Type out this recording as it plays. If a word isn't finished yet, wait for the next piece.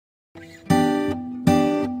Oh,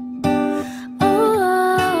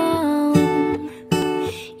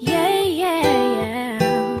 yeah, yeah,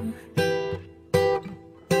 yeah.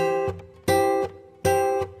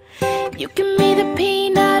 You give me the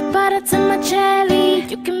peanut butter to my jelly.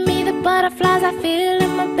 You give me the butterflies I feel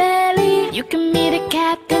in my belly. You give me the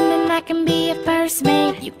captain and I can be your first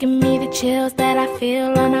mate. You give me the chills that I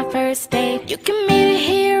feel on our first date. You give me the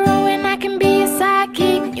hero and I can be your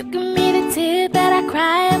sidekick. You give me the tear that I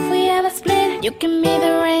cry if we ever split. You give me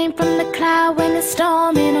the rain from the cloud when it's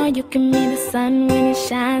storming, or you give me the sun when it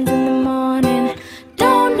shines in the morning.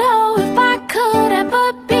 Don't know if I could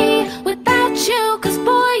ever be without you, 'cause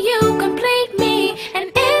boy, you complete me. And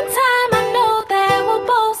in time I know that we'll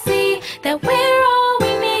both see that we're all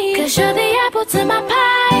we need. 'Cause you're the apple to my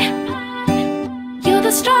pie, you're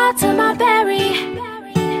the straw to my berry,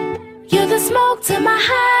 you're the smoke to my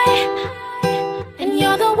high, and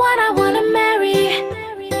you're the one I wanna marry.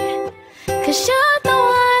 'Cause you're the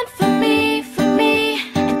one for me,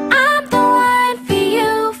 and I'm the one for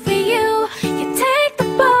you, for you. You take the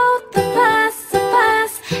both of us,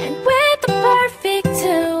 and we're the perfect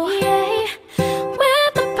two. Yeah,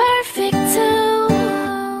 we're the perfect two.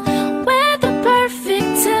 We're the perfect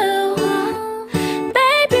two.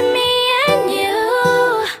 Baby, me and you,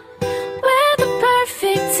 we're the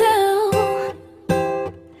perfect two.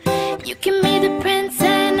 You give me the prince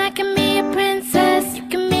and I can be a princess. You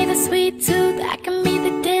give me the sweet tooth, I can be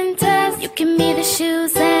the dentist. You give me the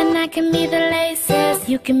shoes and I can be the laces.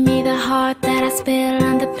 You give me the heart that I spill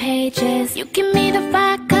on the pages. You give me the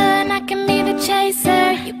vodka and I can be the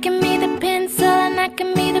chaser. You give me the pencil and I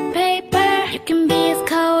can be the paper. You can be as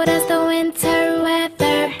cold as the winter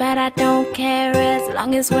weather, but I don't care as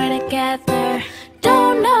long as we're together.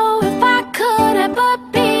 Don't know if I could ever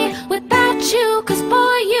be without you, 'cause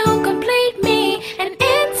boy, you complete me. And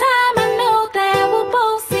in time I know that we'll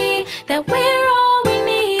both see that we're all we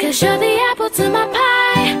need. 'Cause you're the apple to my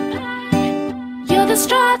pie, you're the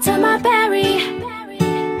straw to my berry,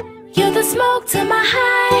 you're the smoke to my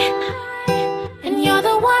high, and you're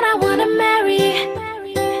the one I wanna marry.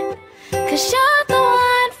 'Cause you're